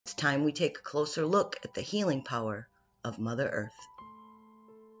it's time we take a closer look at the healing power of Mother Earth.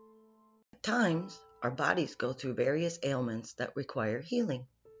 At times, our bodies go through various ailments that require healing.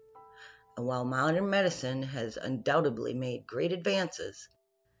 And while modern medicine has undoubtedly made great advances,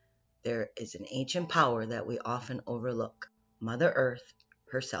 there is an ancient power that we often overlook, Mother Earth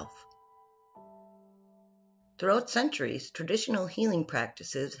herself. Throughout centuries, traditional healing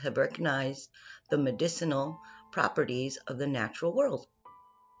practices have recognized the medicinal properties of the natural world.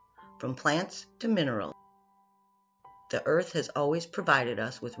 From plants to minerals, the earth has always provided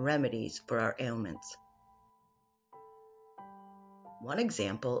us with remedies for our ailments. One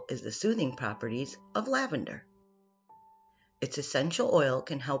example is the soothing properties of lavender. Its essential oil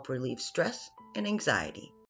can help relieve stress and anxiety.